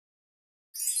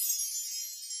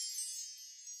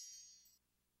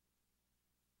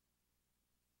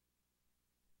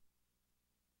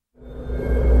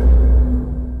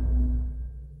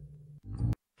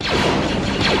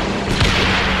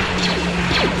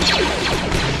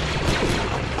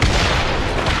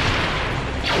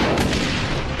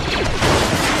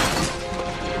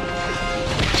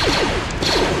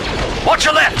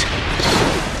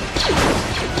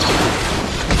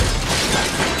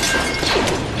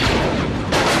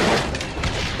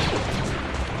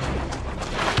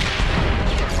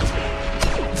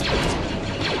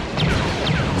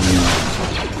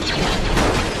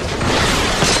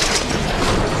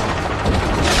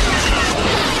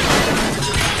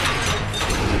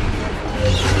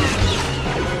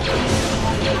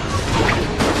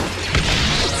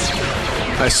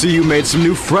see you made some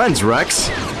new friends, Rex.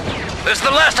 This is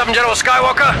the last of them, General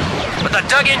Skywalker, but they're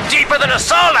dug in deeper than a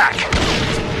sarlacc.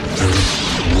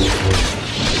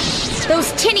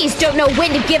 Those tinnies don't know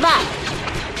when to give up.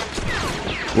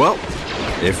 Well,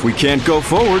 if we can't go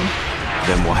forward,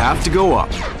 then we'll have to go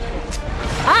up.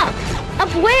 Up?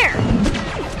 Up where?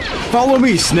 Follow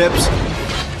me, Snips.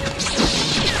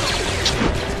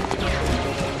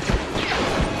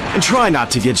 And try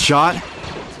not to get shot.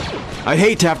 I'd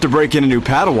hate to have to break in a new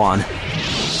Padawan.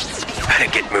 Better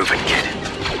get moving, kid.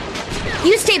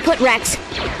 You stay put, Rex.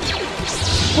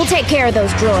 We'll take care of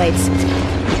those droids.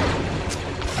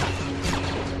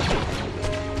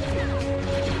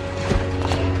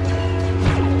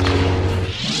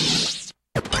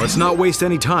 Let's not waste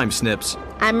any time, Snips.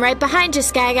 I'm right behind you,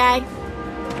 Sky Guy.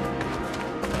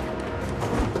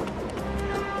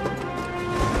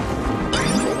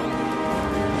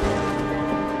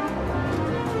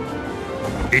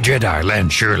 A Jedi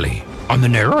lands surely on the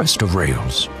narrowest of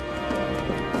rails.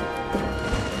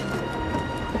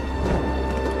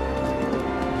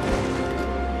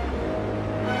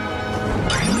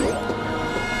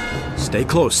 Stay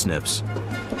close, Snips.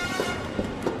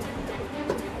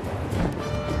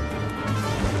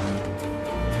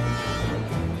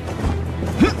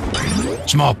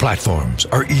 Small platforms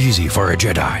are easy for a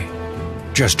Jedi.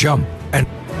 Just jump and...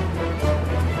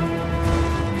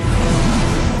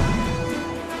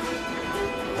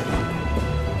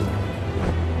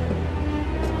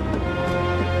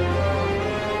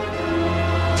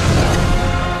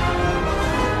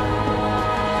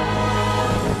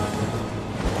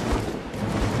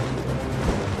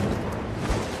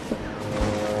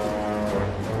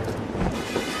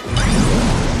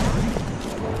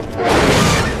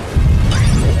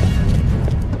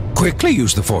 Quickly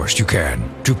use the Force you can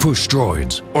to push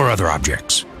droids or other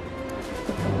objects.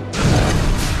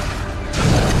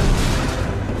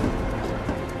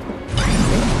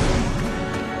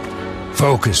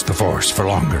 Focus the Force for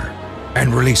longer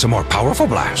and release a more powerful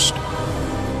blast.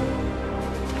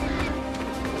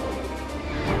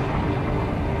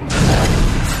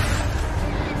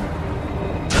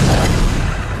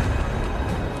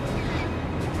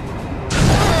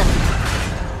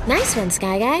 Nice one,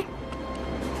 Sky Guy.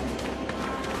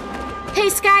 Hey,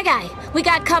 Sky Guy, we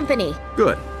got company.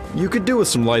 Good. You could do with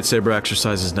some lightsaber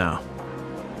exercises now.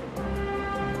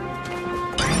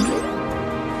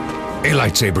 A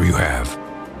lightsaber you have.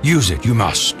 Use it you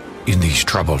must in these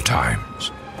troubled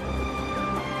times.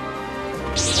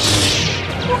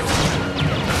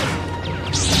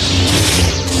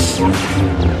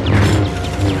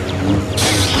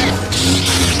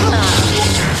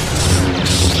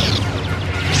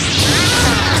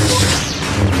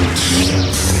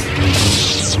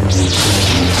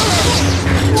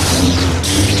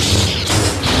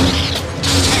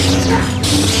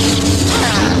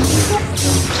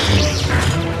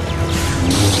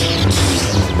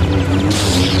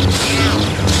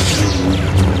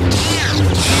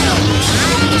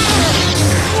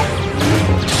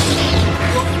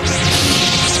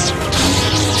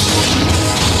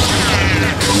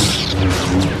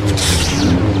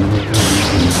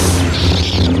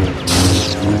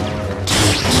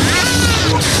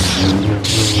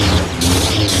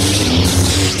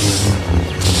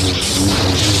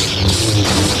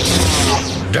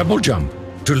 Double jump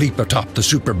to leap atop the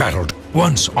super battle.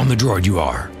 Once on the droid you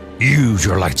are, use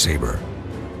your lightsaber.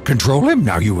 Control him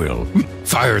now you will.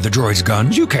 Fire the droid's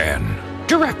guns you can.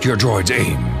 Direct your droid's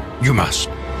aim you must.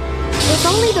 If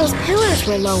only those pillars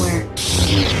were lower.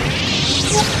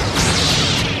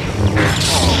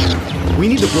 We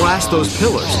need to blast those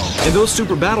pillars, and those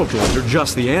super battle droids are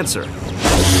just the answer.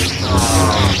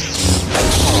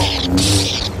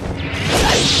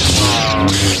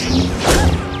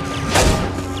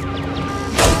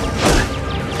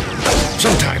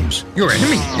 Sometimes your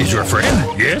enemy is your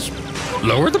friend, yes?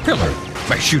 Lower the pillar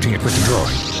by shooting it with the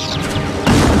droid.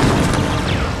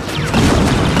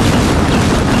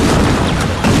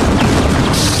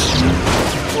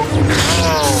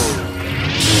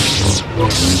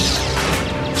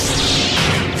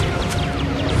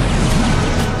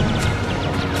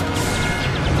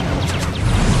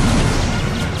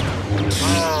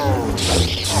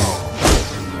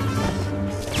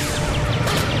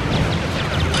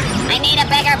 I need a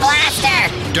bigger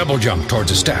blaster! Double jump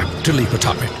towards a stack to leap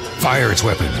atop it. Fire its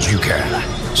weapons you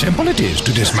can. Simple it is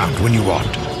to dismount when you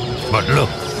want. But look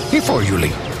before you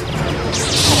leap.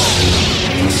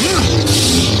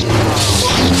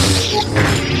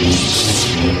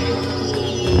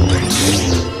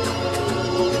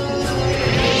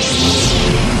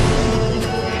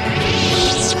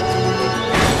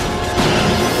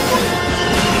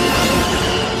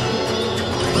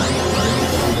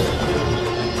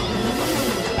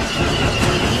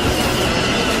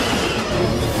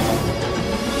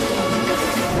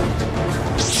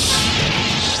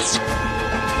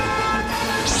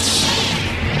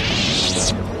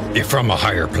 from a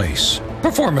higher place.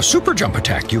 Perform a super jump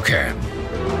attack, you can.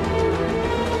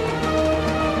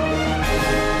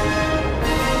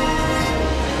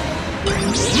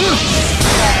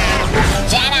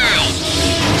 Jedi!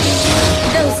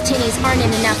 Those tinnies aren't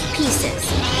in enough pieces.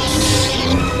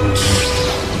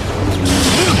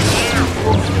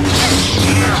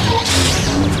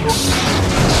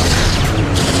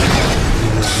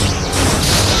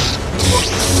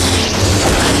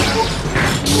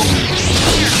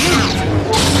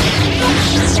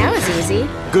 That was easy.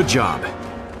 Good job.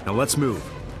 Now let's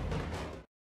move.